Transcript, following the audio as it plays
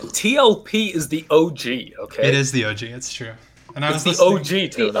TLP is the OG, okay? It is the OG, it's true. And it's the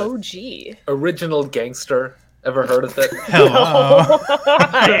OG, The OG. Original Gangster. Ever heard of it? Hello.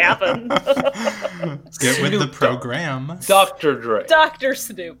 I haven't. Get with the program. Dr. Dre. Dr.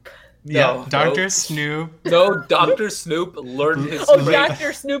 Snoop. Yeah, Dr. Snoop. No, Dr. Snoop learned his Oh, trade.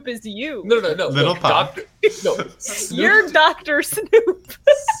 Dr. Snoop is you. No. Little Pop. Snoop, You're Dr. Snoop.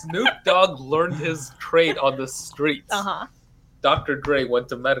 Snoop Dogg learned his trade on the streets. Uh-huh. Dr. Dre went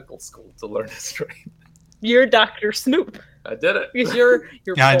to medical school to learn his trade. You're Dr. Snoop. I did it. Because you're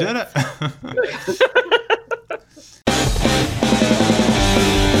Yeah, I both. did it.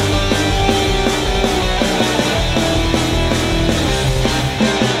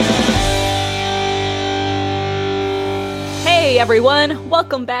 Hey everyone,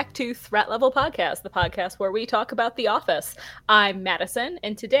 welcome back to Threat Level Podcast, the podcast where we talk about The Office. I'm Madison,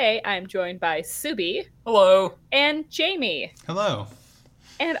 and today I'm joined by Subi Hello. and Jamie. Hello.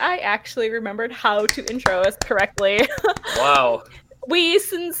 And I actually remembered how to intro us correctly. Wow. We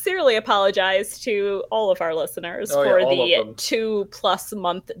sincerely apologize to all of our listeners Oh, yeah, for all the of them. 2+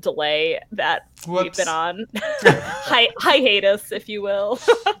 month delay that we've Whoops. been on. Hiatus, if you will.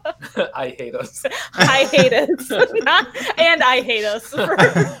 I hate us. I hate us. And I hate us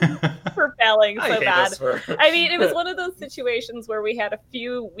for failing I so hate bad. us for... I mean, it was one of those situations where we had a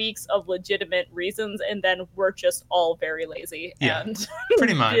few weeks of legitimate reasons, and then we're just all very lazy. Yeah, And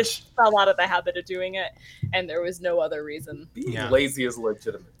Pretty much. just fell out of the habit of doing it, and there was no other reason. Being Yeah. lazy is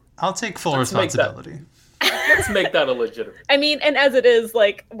legitimate. I'll take full Let's make that- responsibility. Let's make that a legitimate. I mean, and as it is,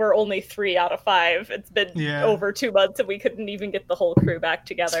 like, we're only 3 out of 5. It's been Yeah. over 2 months, and we couldn't even get the whole crew back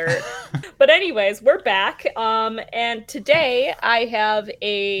together. But anyways, we're back. And today I have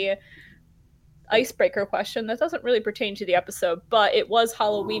a icebreaker question that doesn't really pertain to the episode, but it was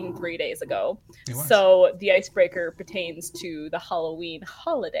Halloween 3 days ago. It was. So the icebreaker pertains to the Halloween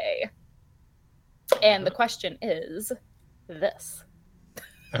holiday. And the question is this.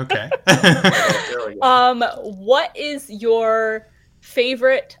 Okay. There we go. What is your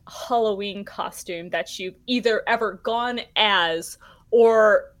favorite Halloween costume that you've either ever gone as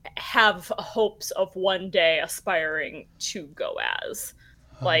or have hopes of one day aspiring to go as?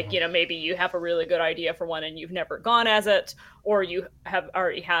 Like, you know, maybe you have a really good idea for one and you've never gone as it, or you have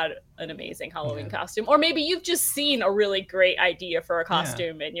already had an amazing Halloween costume, or maybe you've just seen a really great idea for a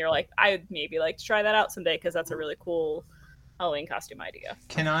costume and you're like, I'd maybe like to try that out someday because that's a really cool Halloween costume idea.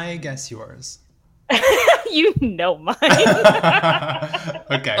 Can I guess yours? You know mine. Okay. I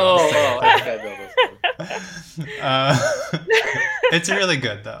think I know this one. It's really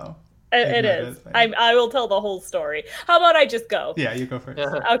good though. It is. I will tell the whole story. How about I just go? Yeah, you go first.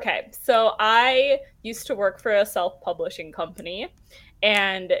 Okay, so I used to work for a self-publishing company,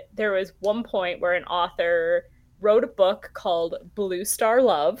 and there was one point where an author wrote a book called Blue Star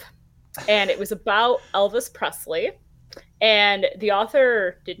Love, and it was about Elvis Presley, and the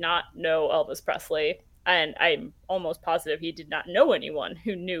author did not know Elvis Presley, and I'm almost positive he did not know anyone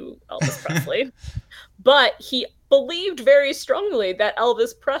who knew Elvis Presley, but he believed very strongly that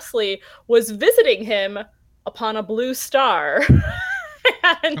Elvis Presley was visiting him upon a blue star.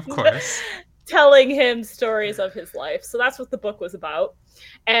 And Of course. telling him stories of his life. So that's what the book was about.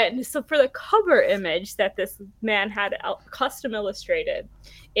 And so for the cover image that this man had custom illustrated,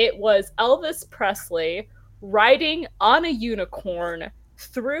 it was Elvis Presley riding on a unicorn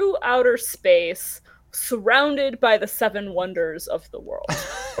through outer space, surrounded by the 7 wonders of the world.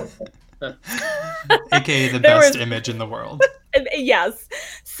 AKA the There best was- image in the world. Yes.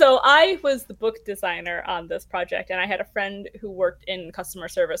 So I was the book designer on this project, and I had a friend who worked in customer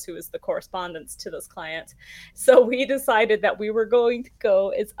service who was the correspondence to this client. So we decided that we were going to go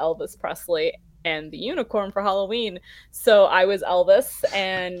as Elvis Presley and the unicorn for Halloween. So I was Elvis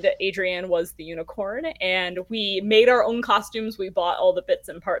and Adrienne was the unicorn, and we made our own costumes. We bought all the bits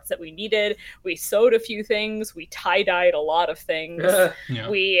and parts that we needed. We sewed a few things. We tie-dyed a lot of things. Yeah.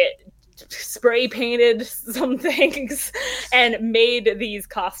 We spray painted some things and made these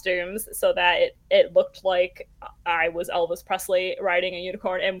costumes so that it looked like I was Elvis Presley riding a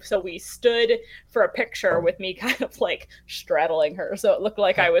unicorn. And so we stood for a picture with me kind of like straddling her, so it looked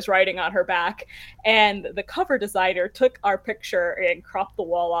like I was riding on her back. And the cover designer took our picture and cropped the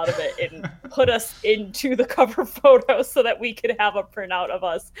wall out of it and put us into the cover photo so that we could have a printout of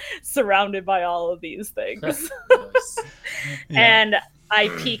us surrounded by all of these things. Nice. Yeah. And I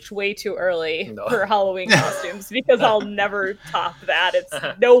peaked way too early No. for Halloween costumes because I'll never top that. It's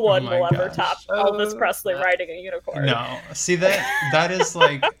no one my will ever gosh. top Elvis Presley riding a unicorn. No. See, that is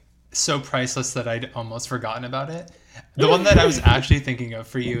like so priceless that I'd almost forgotten about it. The one that I was actually thinking of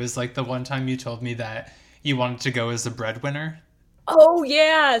for you is like the one time you told me that you wanted to go as the breadwinner. Oh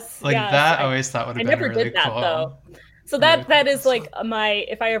yes, Like yes. that, I always thought would I have been never really did that cool. though. So Really that cool is costume. like my,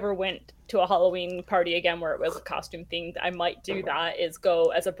 if I ever went to a Halloween party again where it was costume themed, I might do that, is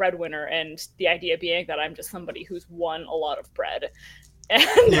go as a breadwinner, and the idea being that I'm just somebody who's won a lot of bread. And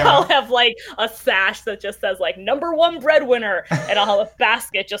Yeah. I'll have like a sash that just says like #1 breadwinner, and I'll have a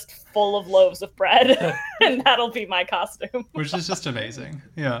basket just full of loaves of bread, and that'll be my costume. Which is just amazing.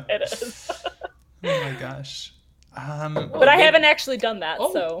 Yeah. It is. Oh my gosh. But I haven't actually done that,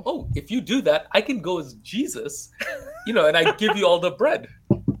 so. Oh, if you do that, I can go as Jesus, and I give you all the bread.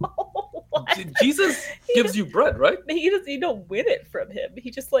 What? Jesus gives you bread, right? You don't win it from him.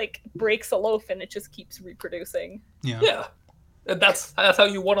 He just like breaks a loaf and it just keeps reproducing. Yeah. Yeah. And that's how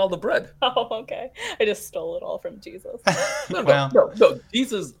you won all the bread. Oh, okay. I just stole it all from Jesus. No.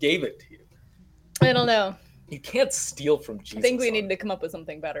 Jesus gave it to you. I don't know. You can't steal from Jesus. I think we need to come up with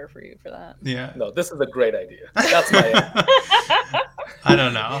something better for you for that. Yeah. No, this is a great idea. That's my I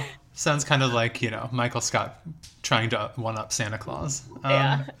don't know. Sounds kind of like, Michael Scott trying to one up Santa Claus.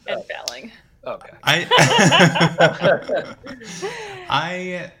 Yeah, and failing. Okay.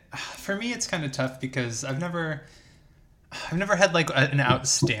 For me, it's kind of tough because I've never had like an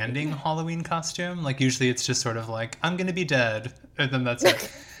outstanding Halloween costume. Like usually it's just sort of like, I'm going to be dead. And then that's it.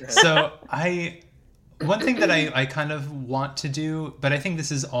 So one thing that I kind of want to do, but I think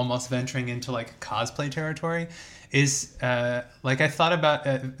this is almost venturing into like cosplay territory, is like I thought about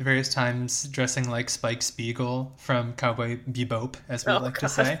at various times dressing like Spike Spiegel from Cowboy Bebop, as we like to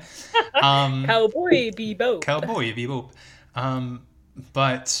say. Cowboy Bebop. Cowboy Bebop.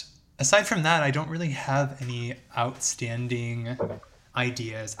 But aside from that, I don't really have any outstanding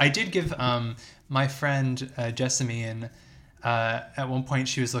ideas. I did give my friend Jessamine, at one point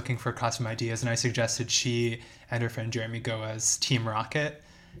she was looking for costume ideas, and I suggested she and her friend Jeremy go as Team Rocket.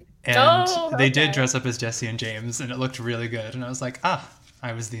 And they did dress up as Jesse and James, and it looked really good. And I was like, I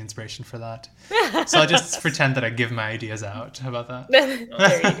was the inspiration for that. So I'll just pretend that I give my ideas out. How about that? There you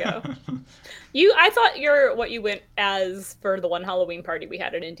go. I thought what you went as for the one Halloween party we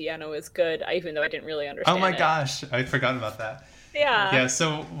had in Indiana was good, even though I didn't really understand. Oh my it. gosh, I forgot about that. Yeah. Yeah,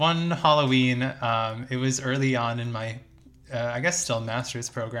 so one Halloween, it was early on in my, I guess still master's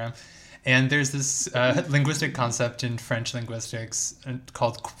program. And there's this linguistic concept in French linguistics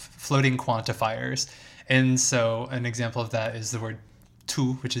called floating quantifiers. And so an example of that is the word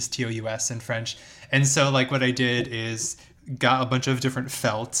tout, which is T-O-U-S in French. And so like what I did is got a bunch of different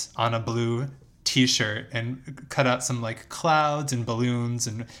felt on a blue t-shirt and cut out some like clouds and balloons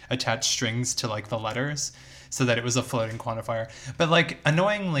and attached strings to like the letters so that it was a floating quantifier. But like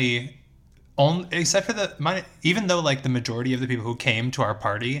annoyingly, except for even though like the majority of the people who came to our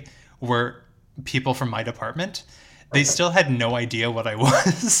party were people from my department, they still had no idea what I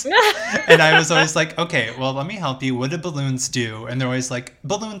was. And I was always like, okay, well, let me help you. What do balloons do? And they're always like,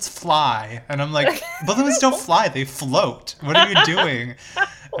 balloons fly. And I'm like, balloons don't fly. They float. What are you doing?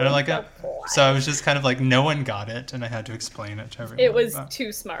 And I'm like, so I was just kind of like, no one got it. And I had to explain it to everyone. It was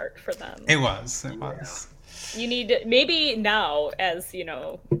too smart for them. It was. You need, maybe now as,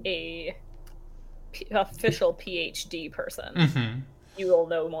 a official PhD person. Mm-hmm. You will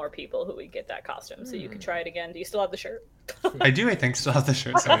know more people who would get that costume, so you could try it again. Do you still have the shirt? I do, I think, still have the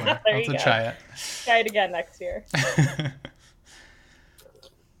shirt somewhere. I'll have to try it. Try it again next year.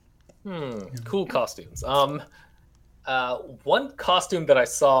 Cool costumes. One costume that I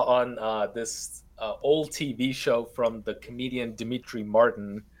saw on this old TV show from the comedian Dimitri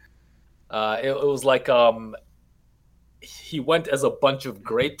Martin, it was like he went as a bunch of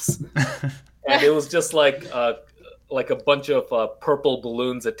grapes, and it was just like a bunch of purple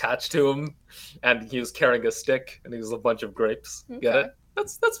balloons attached to him, and he was carrying a stick, and he was a bunch of grapes. Okay. Get it?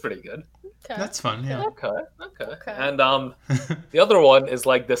 That's pretty good. Okay. That's fun, yeah. Okay. And the other one is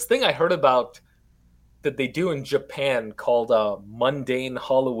like this thing I heard about that they do in Japan called mundane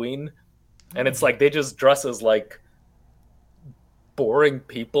Halloween, and it's like they just dress as like boring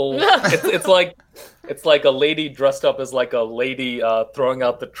people. it's like a lady dressed up as like a lady throwing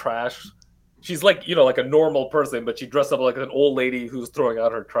out the trash. She's like, like a normal person, but she dressed up like an old lady who's throwing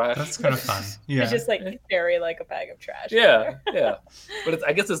out her trash. That's kind of fun. Yeah. It's just like carry like a bag of trash. Yeah. But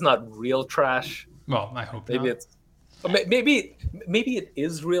I guess it's not real trash. Well, I hope maybe not. it's maybe it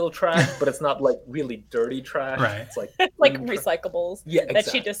is real trash, but it's not like really dirty trash. Right. It's like like recyclables. Yeah, that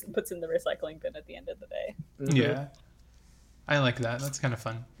exactly. she just puts in the recycling bin at the end of the day. Mhm. Yeah. I like that. That's kind of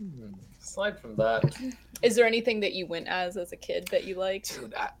fun. Aside from that, Is there anything that you went as a kid that you liked?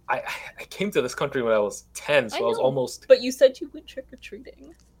 dude, I came to this country when I was 10, so I was know, almost But you said you went trick or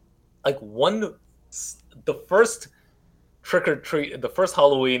treating. like the first trick or treat, the first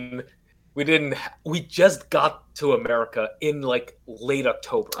Halloween we just got to America in like late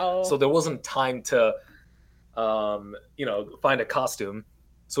October. Oh. So there wasn't time to find a costume.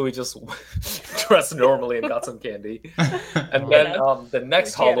 So we just dressed normally and got some candy. And then the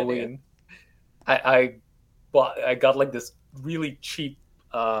next Halloween, I got like this really cheap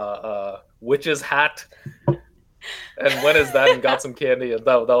witch's hat and went as that and got some candy, and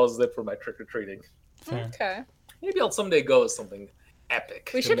that was it for my trick-or-treating. Okay. Maybe I'll someday go as something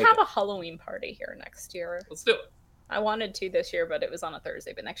epic. We should have a Halloween party here next year. Let's do it. I wanted to this year, but it was on a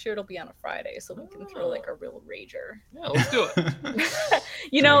Thursday. But next year it'll be on a Friday, so we can throw like a real rager. Yeah, let's do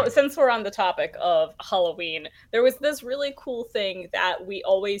it. Since we're on the topic of Halloween, there was this really cool thing that we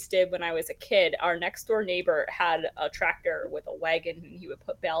always did when I was a kid. Our next door neighbor had a tractor with a wagon, and he would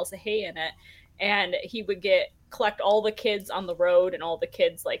put bales of hay in it, and he would collect all the kids on the road and all the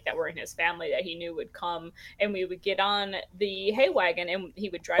kids like that were in his family that he knew would come, and we would get on the hay wagon and he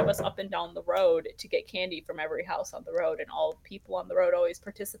would drive us up and down the road to get candy from every house on the road, and all people on the road always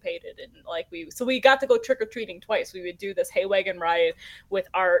participated, and we got to go trick-or-treating twice. We would do this hay wagon ride with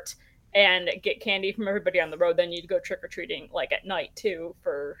Art and get candy from everybody on the road. Then you'd go trick-or-treating like at night too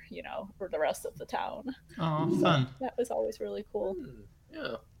for the rest of the town. Oh, fun. That was always really cool.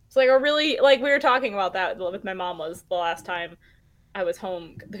 Yeah. It's like a really, like we were talking about that with my mom was the last time I was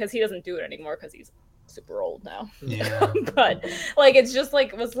home, because he doesn't do it anymore because he's super old now. Yeah. But like it's just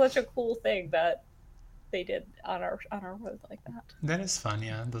like it was such a cool thing that they did on our road like that. That is fun,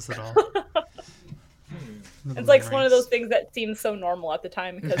 yeah. Those little It's like one of those things that seems so normal at the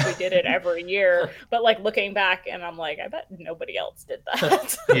time because we did it every year. But like looking back, and I'm like, I bet nobody else did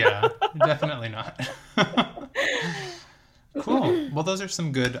that. Yeah, definitely not. Cool. Well, those are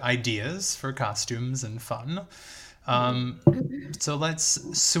some good ideas for costumes and fun. So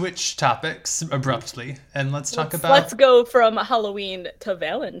let's switch topics abruptly and let's go from Halloween to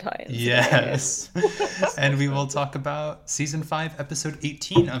Valentine's Day. Yes. And we will talk about season 5, episode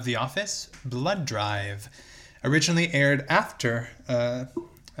 18 of The Office, Blood Drive. Originally aired after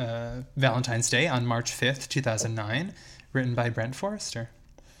Valentine's Day on March 5th, 2009, written by Brent Forrester.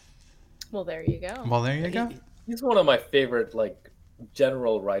 Well, there you go. He's one of my favorite, like,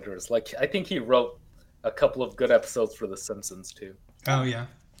 general writers. Like, I think he wrote a couple of good episodes for The Simpsons, too. Oh, yeah.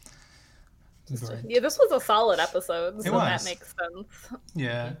 Yeah, this was a solid episode, so that makes sense.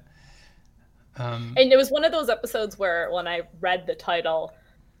 Yeah. And it was one of those episodes where when I read the title,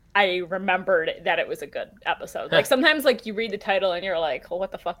 I remembered that it was a good episode. Like sometimes like you read the title and you're like, well,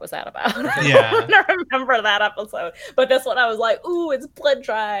 what the fuck was that about? Yeah. I don't remember that episode. But this one I was like, ooh, it's Blood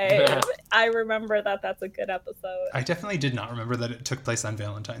Drive. I remember that's a good episode. I definitely did not remember that it took place on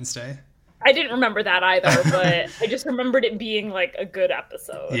Valentine's Day. I didn't remember that either, but I just remembered it being like a good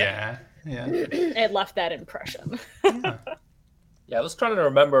episode. Yeah. It left that impression. Yeah, I was trying to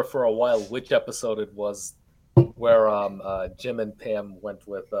remember for a while which episode it was where Jim and Pam went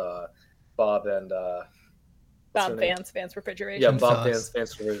with Bob and Bob Vance Refrigeration. Yeah, Bob Vance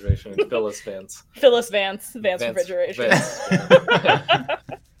Refrigeration, and Phyllis Vance. Phyllis Vance Refrigeration.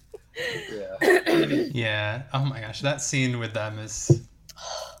 Yeah. Yeah. Oh my gosh, that scene with them is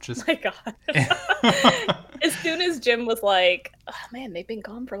just. Oh my god. As soon as Jim was like, oh, "Man, they've been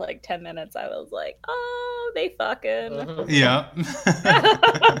gone for like 10 minutes," I was like, "Oh, they fucking." Yeah.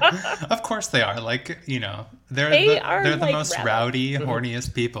 Of course they are. Like, they're the like most rowdy,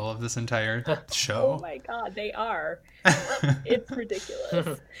 horniest people of this entire show. Oh my god, they are. It's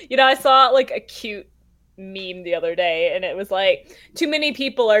ridiculous. I saw like a cute meme the other day, and it was like, too many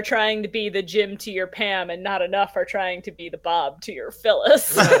people are trying to be the Jim to your Pam, and not enough are trying to be the Bob to your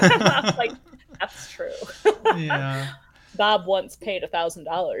Phyllis. I was like, that's true. Yeah. Bob once paid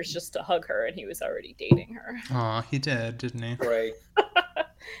 $1,000 just to hug her, and he was already dating her. Aw, he did, didn't he? Right.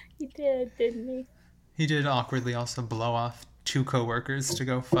 He did, didn't he? He did awkwardly also blow off 2 coworkers to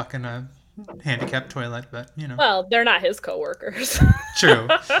go fuck in a handicapped toilet, but Well, they're not his coworkers. True.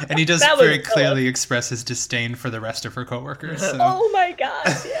 And he does very clearly express his disdain for the rest of her coworkers. So. Oh my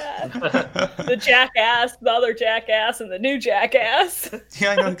gosh, yeah. The jackass, the other jackass, and the new jackass.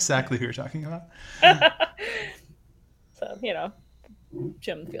 Yeah, I know exactly who you're talking about. So,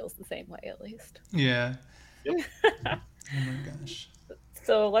 Jim feels the same way at least. Yeah. Yep. Oh my gosh.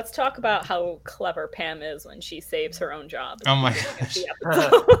 So let's talk about how clever Pam is when she saves her own job. Oh my gosh.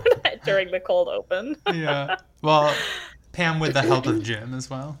 During the cold open. Yeah. Well, Pam with the help of Jim as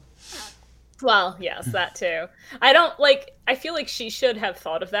well. Well, yes, that too. I feel like she should have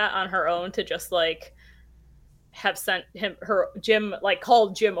thought of that on her own to just have sent Jim,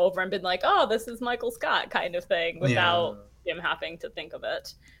 called Jim over and been like, oh, this is Michael Scott kind of thing without Jim having to think of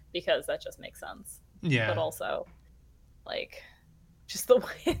it, because that just makes sense. Yeah. But also, Just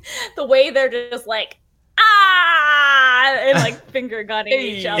the way they're just like, ah, and like finger gunning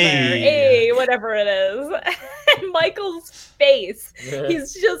each other, hey, whatever it is. And Michael's face,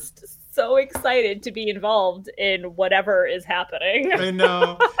 he's just so excited to be involved in whatever is happening. I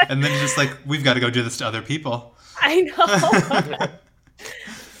know. And then just like, we've got to go do this to other people. I know.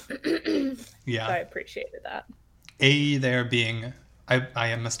 Yeah. So I appreciated that. There being,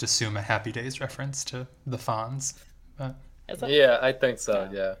 I must assume, a Happy Days reference to the Fonz. But... Is it? Yeah, I think so,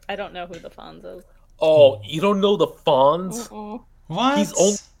 yeah. I don't know who the Fonz is. Oh, you don't know the Fonz? What? He's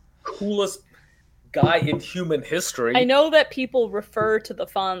the coolest guy in human history. I know that people refer to the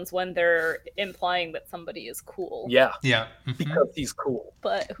Fonz when they're implying that somebody is cool. Yeah. Yeah. Because he's cool.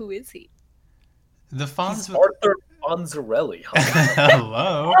 But who is he? The Fonz... He's Arthur Fonzarelli.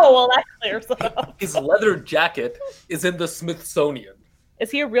 Hello. Oh, well, that clears it up. His leather jacket is in the Smithsonian. Is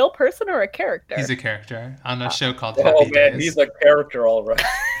he a real person or a character? He's a character on a show called Oh, Happy man, Days. he's a character, all right.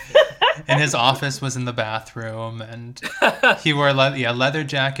 And his office was in the bathroom, and he wore a leather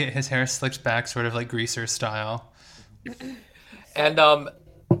jacket, his hair slicked back, sort of like Greaser style. And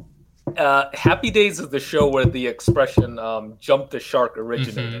Happy Days is the show where the expression "jump the shark"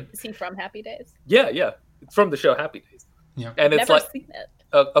 originated. Is he from Happy Days? Yeah, it's from the show Happy Days. Yeah, and it's Never like, seen it.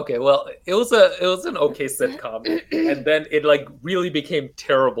 okay, well, it was an okay sitcom, and then it like really became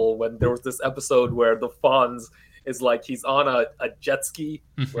terrible when there was this episode where the Fonz is like he's on a jet ski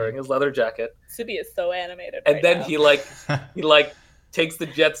wearing his leather jacket, Subi is so animated. and right then now. he takes the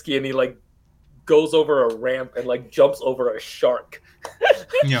jet ski and he like goes over a ramp and like jumps over a shark.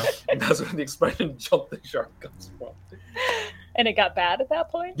 yeah. And that's where the expression "jump the shark" comes from. And it got bad at that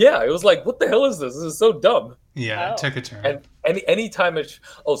point? Yeah, it was like, what the hell is this? This is so dumb. Yeah, Oh. it took a turn. And any time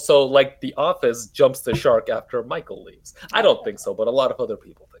so like The Office jumps the shark after Michael leaves. I don't think so, but a lot of other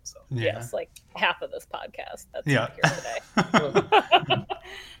people think so. yeah. Yes, like half of this podcast that's Yeah. here today.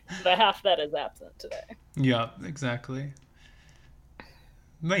 The half that is absent today. Yeah, exactly.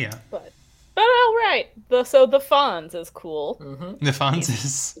 But yeah, But all right. So the Fonz is cool. the Fonz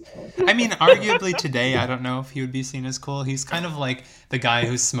is... I mean, arguably today, I don't know if he would be seen as cool. He's kind of like the guy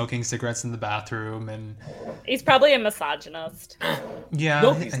who's smoking cigarettes in the bathroom and... He's probably a misogynist. Yeah.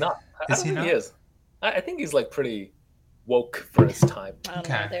 No, he's not. I Is don't he think not? he is. I think he's like pretty woke for his time. I don't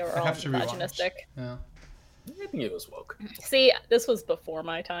Okay, know. They were I'd all have to rewatch. misogynistic. Yeah. I think he was woke. See, this was before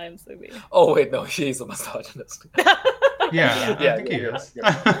my time, so we... Oh wait, no, he's a misogynist. Yeah, Yeah, I think he yeah,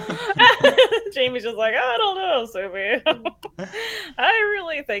 is. Jamie's just like, I don't know, Subi. I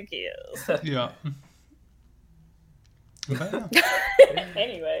really think he is. Yeah. But, yeah.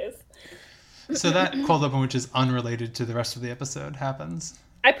 Anyways, So that cold open, which is unrelated to the rest of the episode, happens.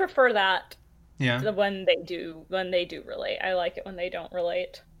 I prefer that Yeah. when they do relate. I like it when they don't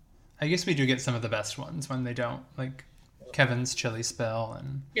relate. I guess we do get some of the best ones when they don't, like Kevin's chili spell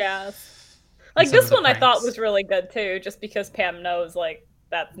and... Yes. Like some of this the one I thought pranks. was really good too, just because Pam knows like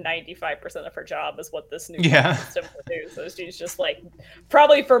that's 95% of her job is what this new Yeah. system will do. So she's just like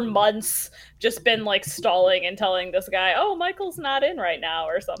probably for months just been like stalling and telling this guy, oh, Michael's not in right now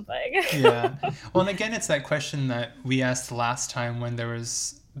or something. Yeah. Well, and again, it's that question that we asked last time when there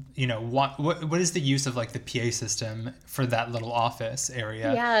was, you know, what is the use of like the PA system for that little office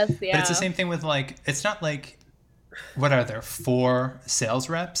area? Yes, yeah. But it's the same thing with like, it's not like, what are there, 4 sales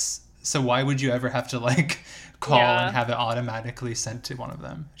reps? So why would you ever have to like call Yeah. and have it automatically sent to one of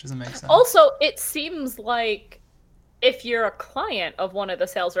them? Which doesn't make sense. Also, it seems like if you're a client of one of the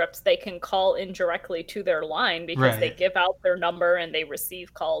sales reps, they can call in directly to their line because they Right. give out their number and they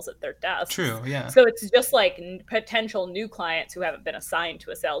receive calls at their desk. True, yeah. So it's just like potential new clients who haven't been assigned to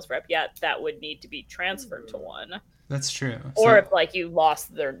a sales rep yet that would need to be transferred to one. That's true. Or So, if like you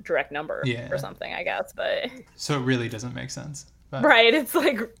lost their direct number Yeah. or something, I guess. But so it really doesn't make sense. But, right, it's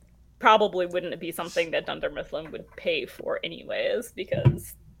like probably wouldn't be something that Dunder Mifflin would pay for anyways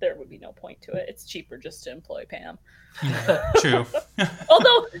because there would be no point to it. It's cheaper just to employ Pam. yeah, true.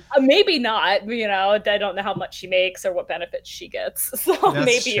 Although maybe not, you know, I don't know how much she makes or what benefits she gets. So That's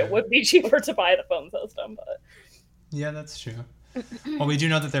maybe true. it would be cheaper to buy the phone system, but Yeah, that's true. Well, we do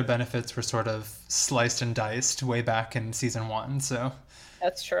know that their benefits were sort of sliced and diced way back in season 1, so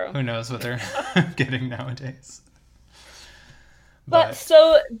that's true. who knows what they're getting nowadays. But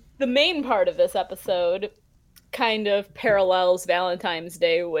so the main part of this episode kind of parallels Valentine's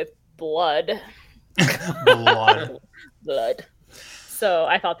Day with blood. blood. Blood. So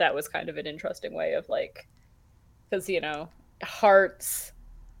I thought that was kind of an interesting way of like, because, you know, hearts,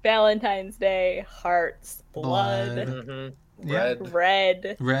 Valentine's Day, hearts, blood, Blood. Mm-hmm. Yeah. Red,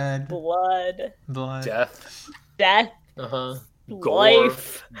 red, Red, blood, blood. death. death. Uh-huh.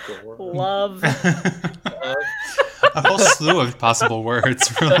 Life. Gore. Love. A whole slew of possible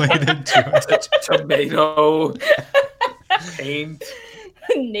words related to it. Tomato. Paint.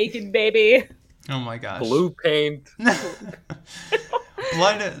 Naked baby. Oh my gosh. Blue paint.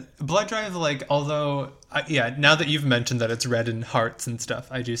 Blood Drive, like, although, yeah, now that you've mentioned that it's red and hearts and stuff,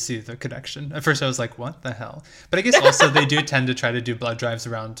 I do see the connection. At first I was like, what the hell? But I guess also they do tend to try to do blood drives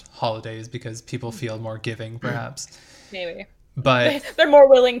around holidays because people feel more giving, perhaps. Maybe. But They're more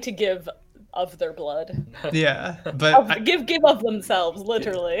willing to give of their blood. yeah, but Give of themselves,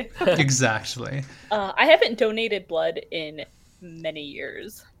 literally. exactly. I haven't donated blood in many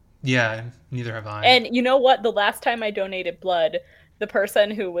years. Yeah, neither have I. And you know what? The last time I donated blood, the person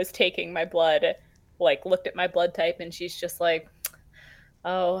who was taking my blood, like, looked at my blood type and she's just like,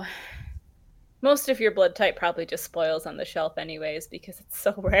 oh, most of your blood type probably just spoils on the shelf anyways because it's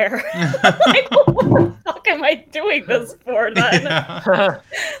so rare. Like, what the fuck am I doing this for then? Yeah.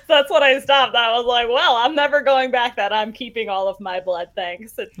 That's when I stopped. I was like, well, I'm never going back that. I'm keeping all of my blood,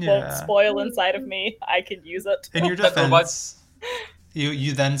 thanks. It won't Yeah. spoil inside of me. I can use it. In your That defense,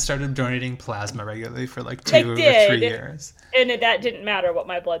 you then started donating plasma regularly for like 2 I or did. 3 years. And that didn't matter what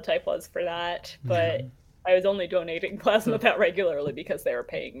my blood type was for that, but I was only donating plasma that regularly because they were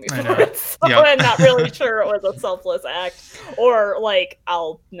paying me I for know. it. So Yeah. I'm not really sure it was a selfless act or like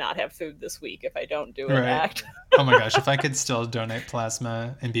I'll not have food this week if I don't do it Right. act. Oh my gosh, if I could still donate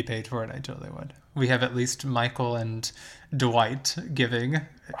plasma and be paid for it, I totally would. We have at least Michael and Dwight giving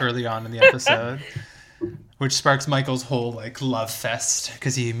early on in the episode, which sparks Michael's whole like love fest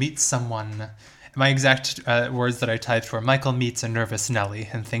because he meets someone. My exact words that I typed were, Michael meets a nervous Nelly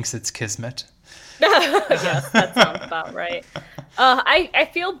and thinks it's kismet. Yes, that sounds about right. I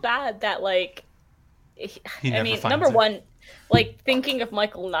feel bad that like He I never mean, finds number it. one, like thinking of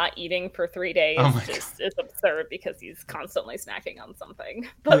Michael not eating for 3 days Oh my is absurd because he's constantly snacking on something.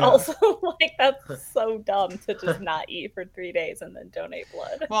 But Yeah. also, like, that's so dumb to just not eat for 3 days and then donate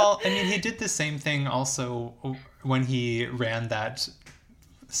blood. Well, I mean, he did the same thing also when he ran that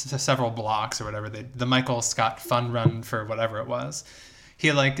several blocks or whatever, the Michael Scott fun run for whatever it was.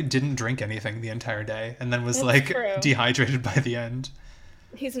 He like didn't drink anything the entire day and then was That's like true. dehydrated by the end.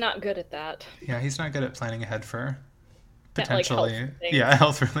 He's not good at that. Yeah, he's not good at planning ahead for That, like, health potentially things.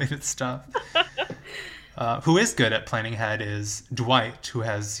 health related stuff. Who is good at planning ahead is Dwight, who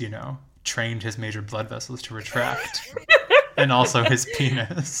has, trained his major blood vessels to retract. And also his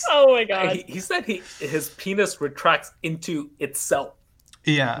penis. Oh my god. He said his penis retracts into itself,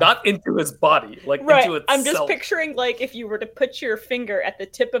 Yeah. not into his body, like Right. into itself. I'm just picturing like if you were to put your finger at the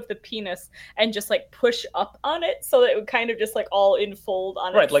tip of the penis and just like push up on it so that it would kind of just like all infold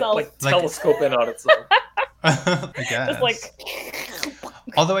on right, itself. like telescoping on itself. I guess. Just like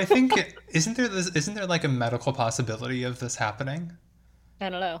Although I think isn't there like a medical possibility of this happening? I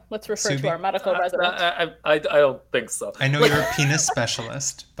don't know. Let's refer Subi? to our medical resident. I don't think so. I know you're a penis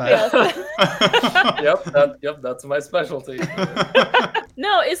specialist, but Yes. Yep, that's my specialty.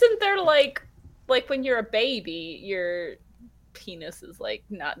 No, isn't there like when you're a baby, your penis is like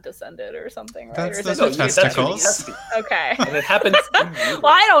not descended or something, right? That's Or is those it are just- that's what he testicles. has to. Okay. And it happens. Well,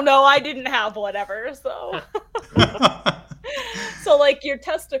 I don't know. I didn't have whatever, so so like your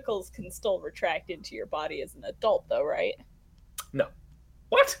testicles can still retract into your body as an adult, though, right? No.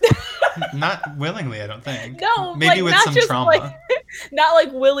 What? Not willingly, I don't think. No, Maybe like, with not some just, trauma. like, not like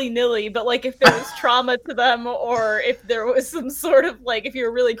willy-nilly, but like if there was trauma to them or if there was some sort of like if you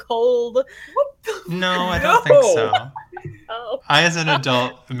were really cold. No, I don't think so. Oh, I, as an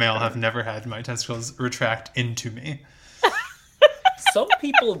adult male, have never had my testicles retract into me. Some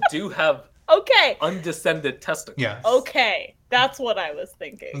people do have okay. undescended testicles. Yeah. Okay. That's what I was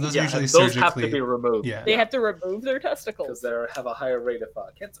thinking. Those Yeah, are usually those surgically. have to be removed. Yeah. They have to remove their Because testicles. they have a higher rate of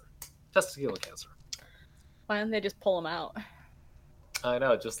cancer, testicular cancer. Why don't they just pull them out? I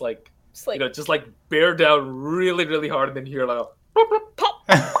know, just like Just like just like bear down really, really hard, and then you hear like, pop.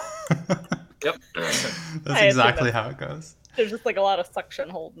 yep, That's exactly how it goes. There's just like a lot of suction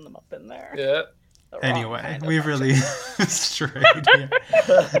holding them up in there. yeah. The wrong Anyway, kind of we've suction. really strayed here.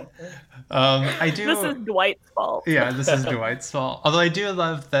 I do. This is Dwight's fault. Yeah, this is Dwight's fault. Although I do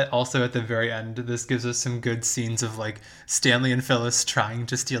love that also at the very end, this gives us some good scenes of like Stanley and Phyllis trying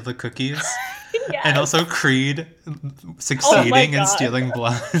to steal the cookies. Yes. And also Creed succeeding in God. stealing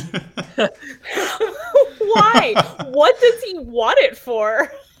blood. Why? What does he want it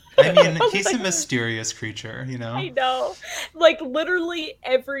for? I mean, Oh he's my a God. mysterious creature, you know? I know. Like, literally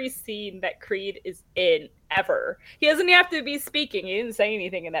every scene that Creed is in, ever. He doesn't have to be speaking. He didn't say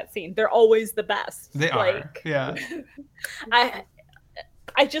anything in that scene. They're always the best. They are. Like, Yeah.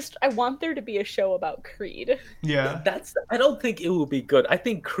 I want there to be a show about Creed. Yeah. I don't think it would be good. I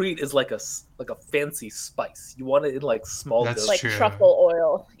think Creed is like a fancy spice. You want it in like small That's doses. Like true. truffle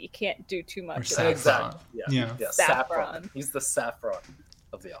oil. You can't do too Or much. of saffron. it. Exactly. Yeah. Saffron. He's the saffron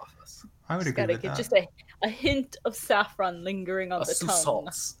of the Office. I would Just agree gotta with get that. just a hint of saffron lingering on A the tongue.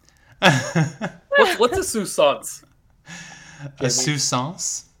 sousance. What's a sousance? A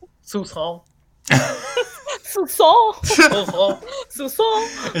sousance? Sousance. Soupçon. Sousance.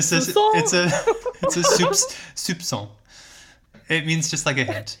 Soupçon. It's a soupçon. It means just like a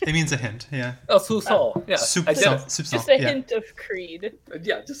hint. It means a hint. Yeah. Oh, sousance. Yeah. I get Soupçon. it. Soupçon. Just a yeah. hint of Creed.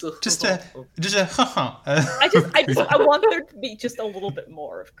 Yeah, just a Just sousance. I want there to be just a little bit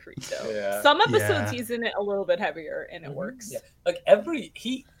more of Creed though. Yeah. Some episodes Yeah. he's in it a little bit heavier and it works. Yeah. Like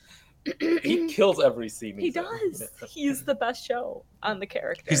he kills every scene. He he's in. does. He's the best show on the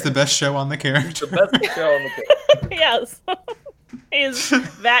character. He's the best show on the The character. best show on the Yes. He's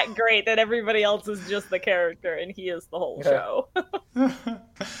that great that everybody else is just the character and he is the whole Yeah. show.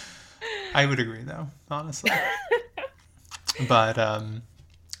 I would agree though, honestly. But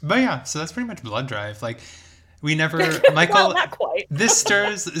yeah, so that's pretty much Blood Drive. Like we never Michael Well, not quite. this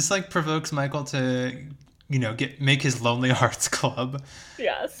like provokes Michael to make his Lonely Hearts Club,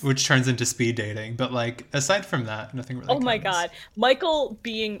 Yes. which turns into speed dating. But like aside from that, nothing really Oh my comes. god. Michael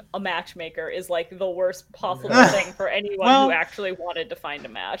being a matchmaker is like the worst possible thing for anyone Well- who actually wanted to find a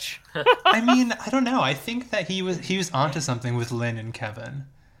match. I mean, I don't know. I think that he was onto something with Lynn and Kevin.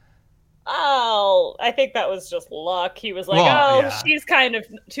 Oh, I think that was just luck. He was like, Well, "Oh, yeah. she's kind of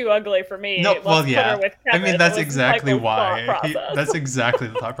too ugly for me. No, Let's well, put yeah. her with I Kevin." mean, that's It was exactly Michael's why. thought process. That's exactly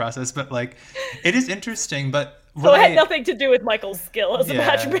the thought process. But like, it is interesting. But So what it had I- nothing to do with Michael's skill as a Yeah.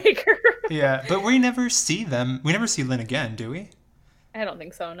 matchmaker. Yeah, but we never see them. We never see Lynn again, do we? I don't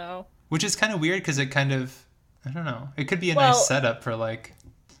think so. No. Which is kind of weird because it kind of, I don't know. It could be a Well- nice setup for like.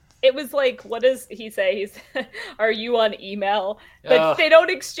 It was like, what does he say? He's, "Are you on email?" But Ugh. they don't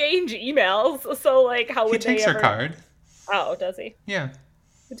exchange emails, so like, how He would they takes ever? her card. Oh, does he? Yeah.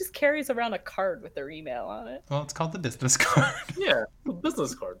 He just carries around a card with their email on it. Well, it's called the business card. Yeah, a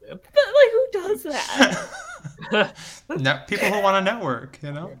business card, man. But like, who does that? No, people who want to network,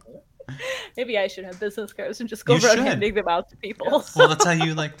 Maybe I should have business cards and just go You around should. handing them out to people. Well, that's how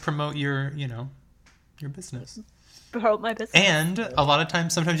you like promote your business. Promote my business. And a lot of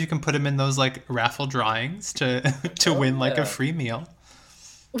times, sometimes you can put them in those like raffle drawings to win like yeah. a free meal.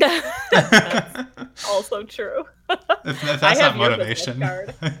 Also true. If that's I not have your motivation,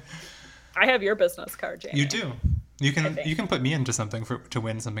 business I have your business card, Jamie. you do. You can think. you can put me into something to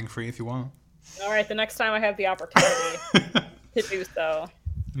win something free if you want. All right, the next time I have the opportunity to do so,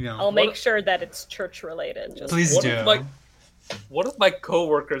 Yeah. I'll make sure that it's church related. Just Please What do. if, one of my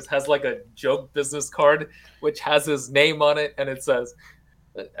coworkers has like a joke business card which has his name on it and it says,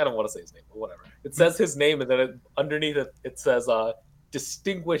 I don't want to say his name, but whatever. It says his name and then underneath it says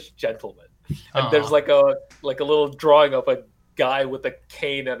distinguished gentleman. And Aw. there's like a little drawing of a guy with a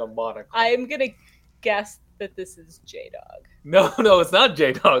cane and a monocle. I'm gonna guess that this is J Dog. No, it's not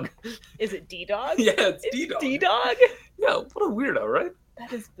J Dog. Is it D Dog? Yeah, it's D Dog. D Dog. Yeah, what a weirdo, right?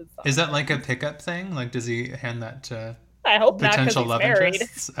 That is bizarre. Is that like a pickup thing? Like, does he hand that to I hope not because potential he's love married.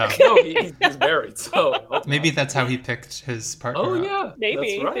 interests? Oh. No, he's married, so I hope Maybe not. that's how he picked his partner. Oh up. yeah,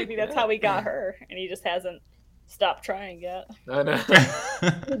 Maybe, that's right. maybe that's yeah. how he got her, and he just hasn't stopped trying yet. I know.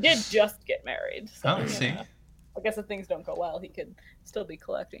 He did just get married. So, Oh, I you see. know, I guess if things don't go well, he could still be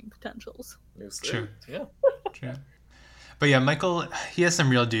collecting potentials. True. Yeah. True. But yeah, Michael, he has some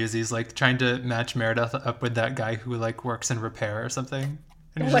real doozies, like trying to match Meredith up with that guy who like works in repair or something.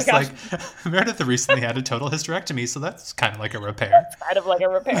 And Oh he's my just like, Meredith recently had a total hysterectomy, so that's kind of like a repair. Kind of like a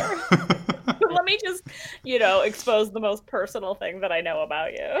repair. Let me just, expose the most personal thing that I know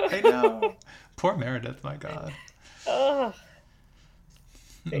about you. I know. Poor Meredith, my God. Ugh.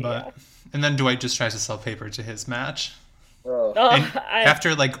 But and then Dwight just tries to sell paper to his match. Oh. And Ugh,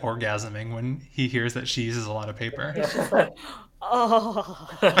 after like orgasming when he hears that she uses a lot of paper. Oh.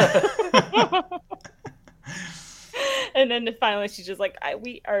 And then finally she's just like,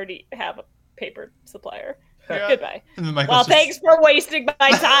 we already have a paper supplier. Yeah. Goodbye. And then Michael's Well, just, thanks for wasting my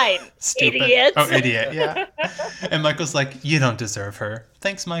time, Stupid. idiots. Oh, idiot, yeah. And Michael's like, you don't deserve her.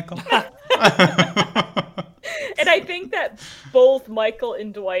 Thanks, Michael. And I think that both Michael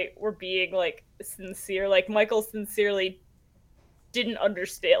and Dwight were being like sincere. Like Michael sincerely didn't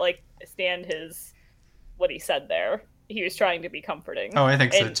stand what he said there. He was trying to be comforting. Oh, I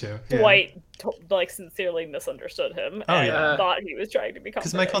think so And too. Yeah. Dwight sincerely misunderstood him Oh, and yeah. thought he was trying to be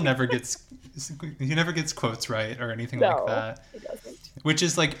comforting. Because Michael never gets quotes right or anything No, like that. he doesn't. which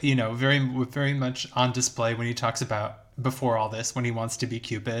is like, very very much on display when he talks about before all this, when he wants to be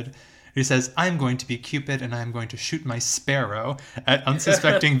Cupid. He says, I'm going to be Cupid and I'm going to shoot my sparrow at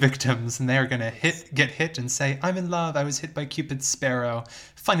unsuspecting victims, and they're going to get hit and say, I'm in love, I was hit by Cupid's sparrow.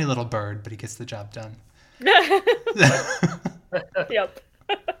 Funny little bird, but he gets the job done. Yep.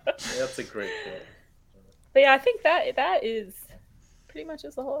 That's a great point. But yeah, I think that is pretty much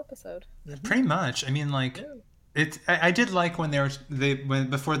is the whole episode. Pretty much. I mean, like, I did like when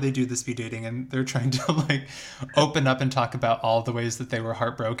before they do the speed dating and they're trying to like open up and talk about all the ways that they were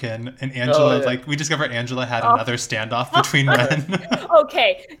heartbroken, and Angela, like, we discover Angela had another standoff between men.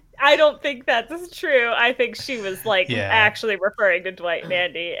 Okay, I don't think that's true. I think she was like actually referring to Dwight and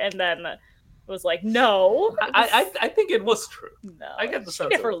Andy, and then was like, no. I think it was true. No, I get the she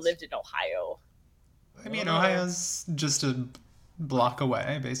sense never it was. lived in Ohio. I mean, Ohio's just a block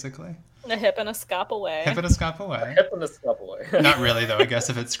away, basically. A hip and a scop away. Hip and a scop away. Hip and a step away. Not really, though, I guess,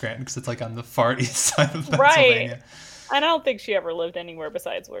 if it's Scranton, because it's like on the far east side of Pennsylvania. Right. I don't think she ever lived anywhere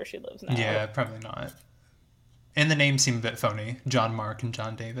besides where she lives now. Yeah, probably not. And the names seem a bit phony. John Mark and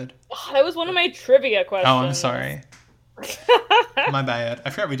John David. Oh, that was one of my trivia questions. Oh, I'm sorry. My bad.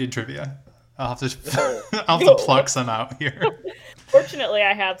 I forgot we did trivia. I'll have to pluck some out here. Fortunately,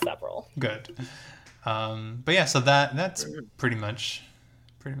 I have several. Good. But yeah, so that's pretty much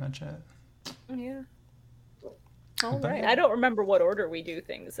it. Yeah. All right. I don't remember what order we do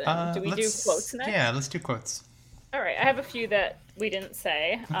things in. Do we do quotes next? Yeah, let's do quotes. All right. I have a few that we didn't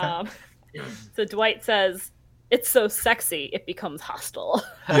say. Okay. So Dwight says, "It's so sexy, it becomes hostile."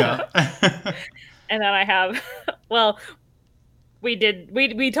 Yeah. And then I have, well,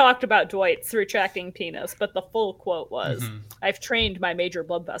 we talked about Dwight's retracting penis, but the full quote was, "I've trained my major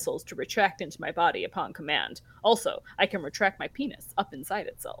blood vessels to retract into my body upon command. Also, I can retract my penis up inside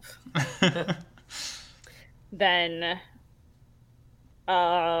itself." Then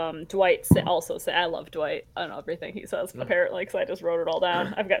Dwight also said, I love Dwight on everything he says, apparently, because I just wrote it all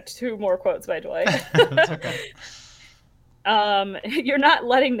down. I've got 2 more quotes by Dwight. That's okay. "You're not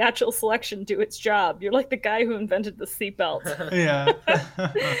letting natural selection do its job. You're like the guy who invented the seatbelt." Yeah.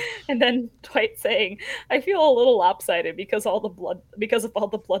 And then Dwight saying, "I feel a little lopsided because of all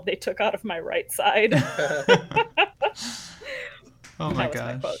the blood they took out of my right side." Oh my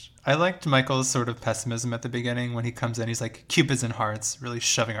gosh. I liked Michael's sort of pessimism at the beginning when he comes in. He's like, "Cupids and hearts, really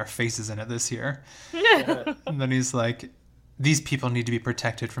shoving our faces in it this year." And then he's like, "These people need to be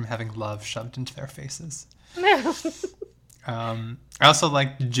protected from having love shoved into their faces." I also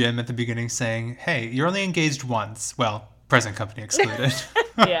liked Jim at the beginning saying, "Hey, you're only engaged once. Well, present company excluded."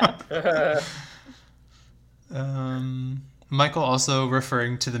 Yeah. Michael also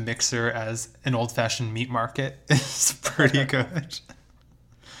referring to the mixer as an old-fashioned meat market is pretty good.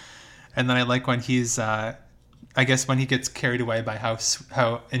 And then I like when he's, I guess when he gets carried away by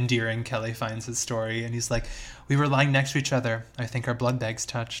how endearing Kelly finds his story, and he's like, "We were lying next to each other. I think our blood bags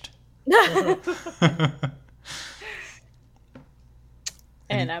touched."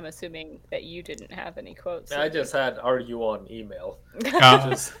 And I'm assuming that you didn't have any quotes. I just had "Are you on email?"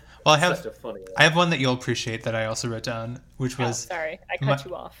 Well, Such a funny one. I have one that you'll appreciate that I also wrote down, which was... sorry, I cut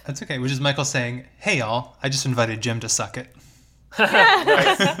you off. That's okay, which is Michael saying, "Hey, y'all, I just invited Jim to suck it."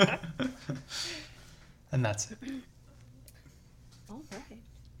 And that's it. All right.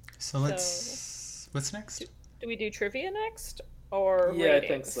 So what's next? Do we do trivia next? Or Yeah, ratings? I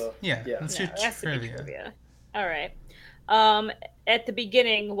think so. Yeah, let's do It has to be trivia. trivia. All right. At the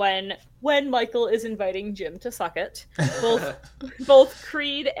beginning, when Michael is inviting Jim to suck it, both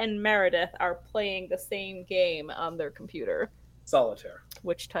Creed and Meredith are playing the same game on their computer. Solitaire.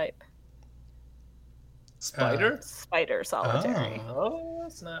 Which type? Spider? Spider solitary. Oh,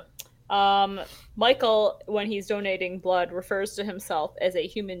 snap. Michael, when he's donating blood, refers to himself as a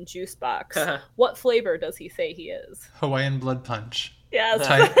human juice box. What flavor does he say he is? Hawaiian blood punch. Yes.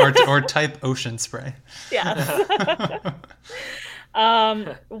 Type or type ocean spray. Yes.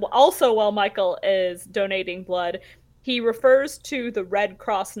 Also, while Michael is donating blood, he refers to the Red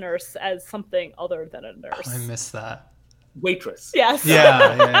Cross nurse as something other than a nurse. I missed that. Waitress. Yes.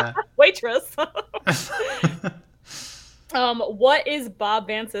 Yeah. Waitress. What is Bob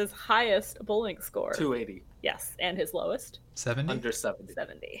Vance's highest bowling score? 280. Yes, and his lowest? 70? Under 70.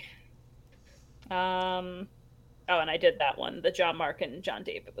 70. Oh, and I did that one. The John Mark and John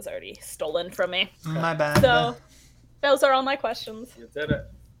David was already stolen from me. My bad. So, those are all my questions. You did it.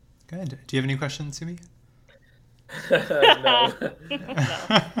 Good. Do you have any questions, Sumi? No.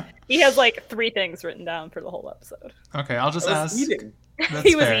 No. He has like 3 things written down for the whole episode. Okay, I'll just I was ask. eating. That's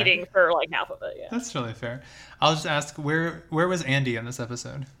He was fair. eating for like half of it, yeah. That's really fair. I'll just ask, where was Andy in this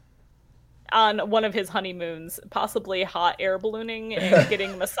episode? on one of his honeymoons, possibly hot air ballooning and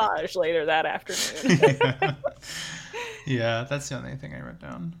getting a massage later that afternoon. Yeah, that's the only thing I wrote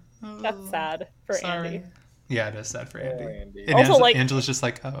down. That's sad for Sorry. Andy. Yeah, it is sad for Andy. Andy. And Also, like- Angela's just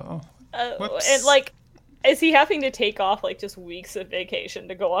like, oh, whoops. And like, is he having to take off like just weeks of vacation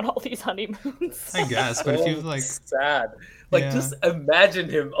to go on all these honeymoons? I guess, but if you So like, sad. Like, Yeah. just imagine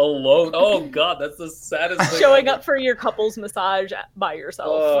him alone. Oh god, that's the saddest thing. Showing ever. up for your couple's massage by yourself.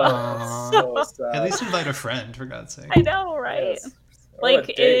 Oh, so sad. at least invite a friend, for God's sake. I know, right? Yes. What a Like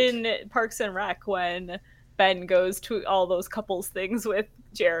date. in Parks and Rec when Ben goes to all those couples things with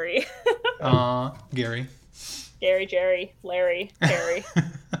Jerry. Gary. Gary, Jerry, Larry, Harry.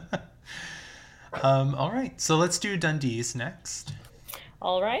 All right, so let's do Dundee's next.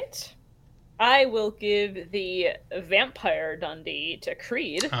 All right. I will give the vampire Dundee to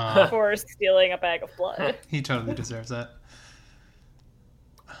Creed for stealing a bag of blood. He totally deserves that.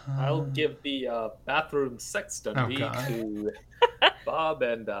 I'll give the bathroom sex Dundee God. to Bob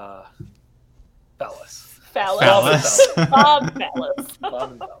and Phallus. Phallus. Phallus. Bob Phallus.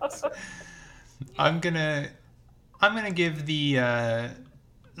 Bob and Phallus. I'm gonna give the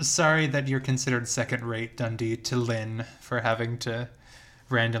sorry that you're considered second-rate Dundee to Lynn for having to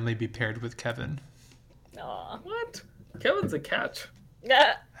randomly be paired with Kevin. Aw. What? Kevin's a catch.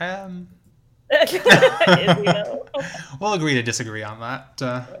 Yeah. Is Is he though? We'll agree to disagree on that.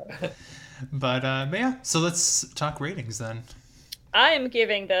 But yeah, so let's talk ratings then. I am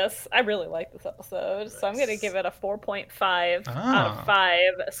giving this, I really like this episode, so I'm going to give it a 4.5 out of 5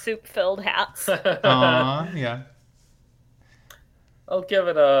 soup-filled hats. Aw, yeah. I'll give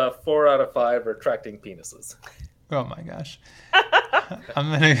it a 4 out of 5 retracting penises. Oh my gosh.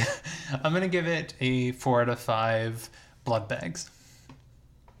 I'm gonna give it a 4 out of 5 blood bags.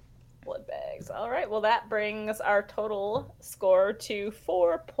 Blood bags. All right, well, that brings our total score to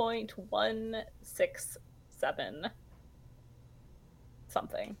 4.167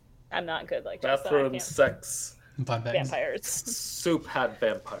 something. I'm not good like this. So I Bathroom can't- sex. Blood bags. vampires. Soup had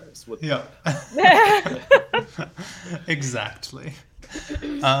vampires with Yeah. Exactly.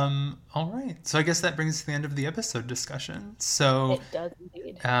 All right. So I guess that brings us to the end of the episode discussion. So It does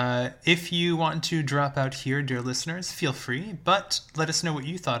indeed. if you want to drop out here, dear listeners, feel free. But let us know what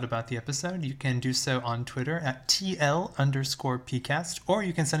you thought about the episode. You can do so on Twitter at TL_PCast, or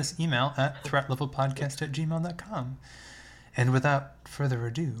you can send us an email at threatlevelpodcast@gmail.com. And without further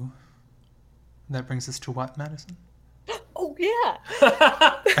ado, that brings us to what, Madison? Oh, yeah.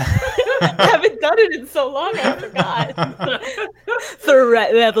 I haven't done it in so long, I forgot.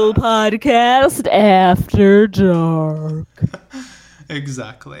 Threat Level Podcast After Dark.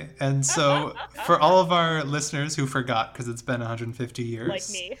 Exactly. And so for all of our listeners who forgot because it's been 150 years. Like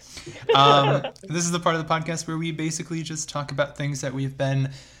me. This is the part of the podcast where we basically just talk about things that we've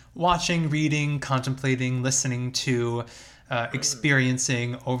been watching, reading, contemplating, listening to,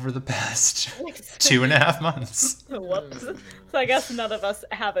 experiencing over the past 2.5 months. Whoops. So I guess none of us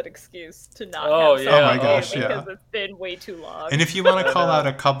have an excuse to not Oh, have yeah. something Oh my to gosh, do yeah. because it's been way too long. And if you want to call know. out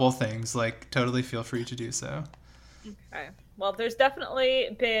a couple things, like, totally feel free to do so. Okay. Well, there's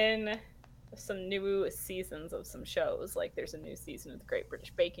definitely been some new seasons of some shows. Like there's a new season of the Great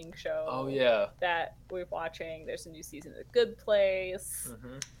British Baking Show. Oh yeah. That we're watching. There's a new season of The Good Place.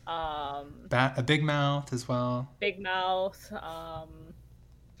 Mm-hmm. A Big Mouth as well. Big Mouth.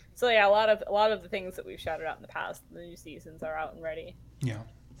 So yeah, a lot of the things that we've shouted out in the past, the new seasons are out and ready. Yeah.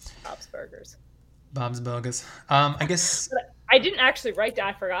 Bob's Burgers. Bob's Burgers. I guess... I didn't actually write down.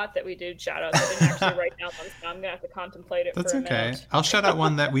 I forgot that we did shout outs. I didn't actually write down one, so I'm gonna have to contemplate it That's for a okay. minute. I'll shout out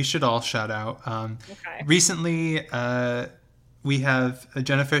one that we should all shout out. Okay. Recently, we have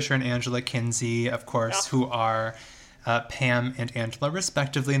Jenna Fisher and Angela Kinsey, of course, Yeah. who are Pam and Angela,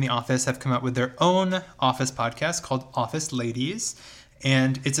 respectively, in The Office, have come out with their own Office podcast called Office Ladies.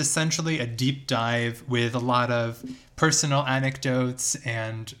 And it's essentially a deep dive with a lot of personal anecdotes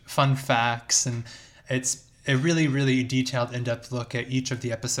and fun facts. And it's a really, really detailed, in-depth look at each of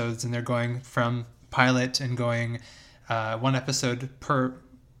the episodes. And they're going from pilot and going one episode per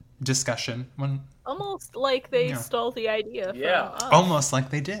discussion. Almost like they Yeah. stole the idea Yeah. from us. Almost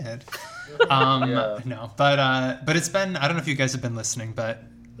like they did. Yeah. No, but it's been, I don't know if you guys have been listening, but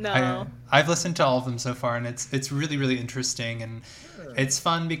No. I've listened to all of them so far, and it's really, really interesting, and it's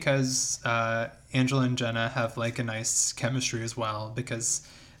fun because Angela and Jenna have like a nice chemistry as well, because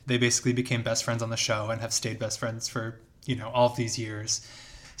they basically became best friends on the show and have stayed best friends for, all of these years.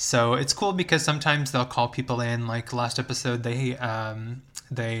 So it's cool because sometimes they'll call people in. Like last episode, they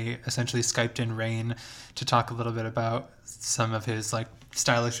essentially Skyped in Rain to talk a little bit about some of his like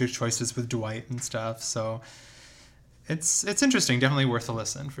stylistic choices with Dwight and stuff. So it's interesting. Definitely worth a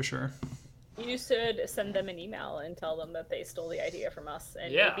listen for sure. You should send them an email and tell them that they stole the idea from us,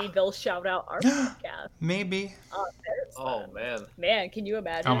 and Yeah. maybe they'll shout out our podcast. Maybe. There's Oh fun. man. Man, can you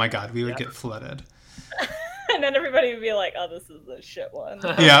imagine? Oh my god, we would Yeah. get flooded. And then everybody would be like, "Oh, this is the shit one."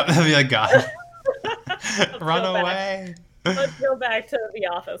 Yeah, that'd be like, God. Run go back. away. Let's go back to the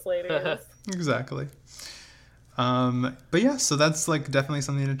office, ladies. Exactly. But yeah, so that's like definitely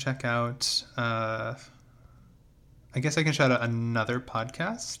something to check out. I guess I can shout out another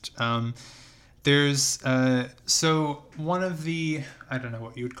podcast. There's so one of the, I don't know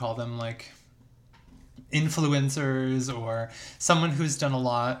what you would call them, like influencers or someone who's done a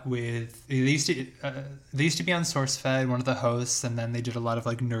lot with, they used to be on SourceFed, one of the hosts, and then they did a lot of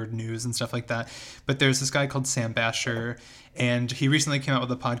like nerd news and stuff like that. But there's this guy called Sam Basher, and he recently came out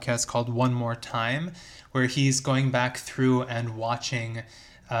with a podcast called One More Time, where he's going back through and watching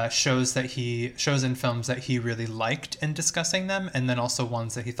shows and films that he really liked and discussing them, and then also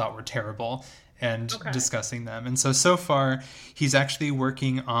ones that he thought were terrible and discussing them. And so far, he's actually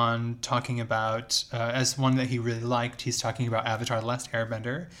working on talking about, as one that he really liked, he's talking about Avatar: The Last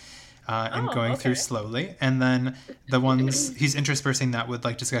Airbender, and going through slowly. And then the ones, he's interspersing that with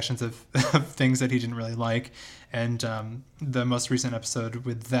like discussions of things that he didn't really like. And the most recent episode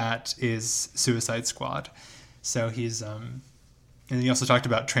with that is Suicide Squad. So he's, and he also talked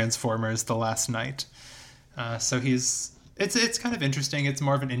about Transformers: The Last Night. So it's kind of interesting. It's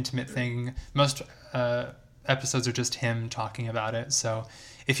more of an intimate thing. Most episodes are just him talking about it. So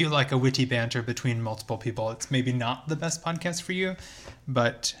if you like a witty banter between multiple people, it's maybe not the best podcast for you.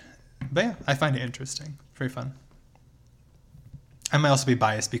 But yeah, I find it interesting. Very fun. I might also be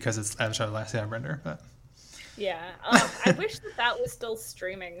biased because it's Avatar: The Last Airbender, but Yeah, I wish that was still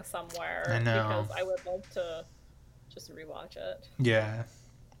streaming somewhere. I know. Because I would love to just rewatch it. yeah.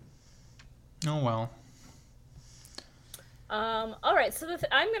 Oh well. All right, so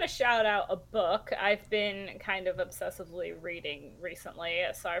I'm going to shout out a book I've been kind of obsessively reading recently.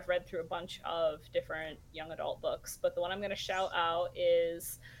 So I've read through a bunch of different young adult books, but the one I'm going to shout out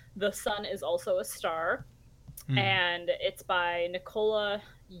is The Sun is Also a Star, and it's by Nicola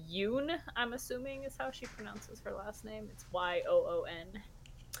Yoon, I'm assuming is how she pronounces her last name. It's Yoon.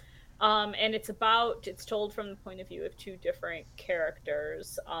 And it's told from the point of view of two different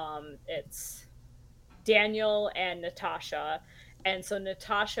characters. It's Daniel and Natasha. And so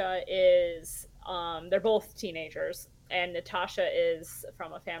Natasha is, they're both teenagers, and Natasha is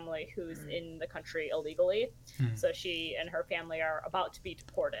from a family who's in the country illegally. So she and her family are about to be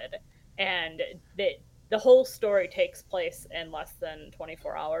deported. And the whole story takes place in less than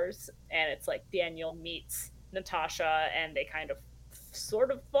 24 hours. And it's like Daniel meets Natasha and they kind of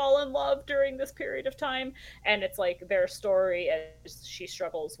sort of fall in love during this period of time. And it's like their story as she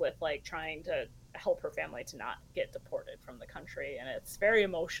struggles with like trying to help her family to not get deported from the country. And it's very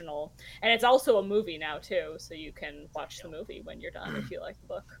emotional. And it's also a movie now too, so you can watch the movie when you're done if you like the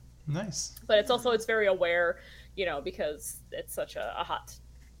book. Nice. But it's very aware, because it's such a hot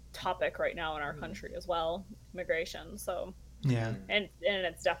topic right now in our country as well, immigration. So Yeah. and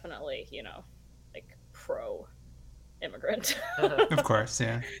it's definitely, like pro immigrant. Of course,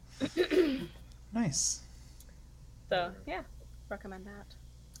 yeah. Nice. So yeah, recommend that.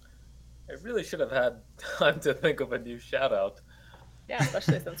 I really should have had time to think of a new shout out. Yeah,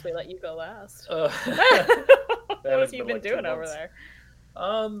 especially since we let you go last. That What has have you been been like 2 doing over months. there?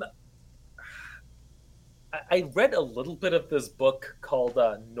 I read a little bit of this book called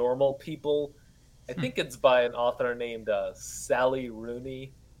Normal People. I think it's by an author named Sally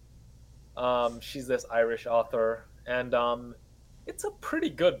Rooney. She's this Irish author, and it's a pretty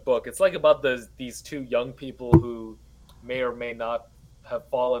good book. It's like about these two young people who may or may not have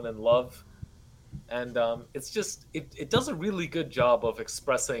fallen in love, and it's just it does a really good job of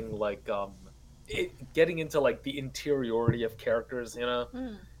expressing like getting into like the interiority of characters.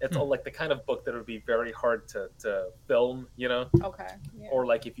 It's all like the kind of book that would be very hard to film, Okay. Yeah. or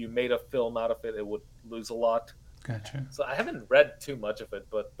like if you made a film out of it, it would lose a lot. Gotcha. So I haven't read too much of it,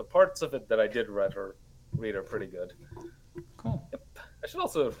 but the parts of it that I did read are pretty good. Cool. I should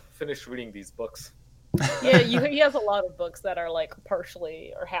also finish reading these books. Yeah, he has a lot of books that are like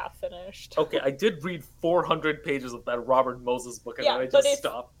partially or half finished. Okay, I did read 400 pages of that Robert Moses book, and Yeah, then I but just it's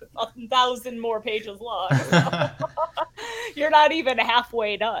stopped. 1,000 more pages long. So. You're not even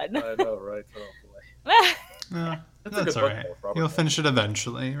halfway done. I know, right? Oh boy. No, That's a that's good all book, right. though, Robert You'll Moses. finish it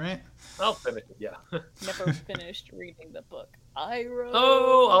eventually, right? I'll finish it. Yeah. Never finished reading the book I wrote.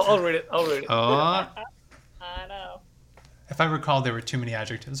 Oh, I'll read it. I'll read it. Oh, I know. if I recall, there were too many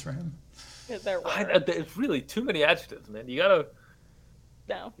adjectives for him. There were. It's really too many adjectives, man. You gotta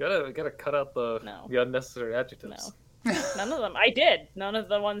No. cut out the No. unnecessary adjectives. None of them. I did. None of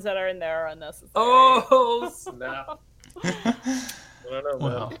the ones that are in there are unnecessary. Oh snap! I don't know, man.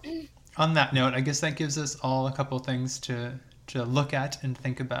 Well, on that note, I guess that gives us all a couple things to look at and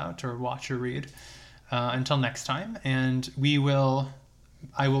think about, or watch or read. Until next time, and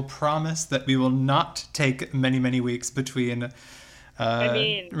I will promise that we will not take many weeks between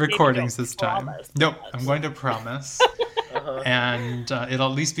recordings this time. Nope, I'm going to promise. And it'll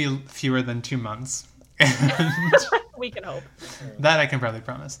at least be fewer than 2 months. And we can hope. That I can probably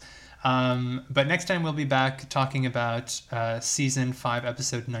promise. But next time we'll be back talking about season 5,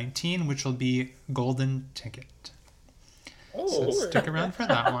 episode 19, which will be Golden Ticket. So stick around for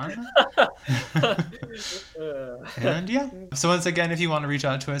that one. And yeah. So once again, if you want to reach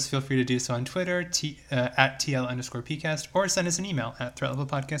out to us, feel free to do so on Twitter, at TL_PCast, or send us an email at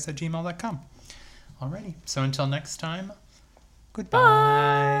threatlevelpodcast@gmail.com. Alrighty. So until next time,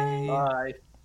 goodbye. Bye.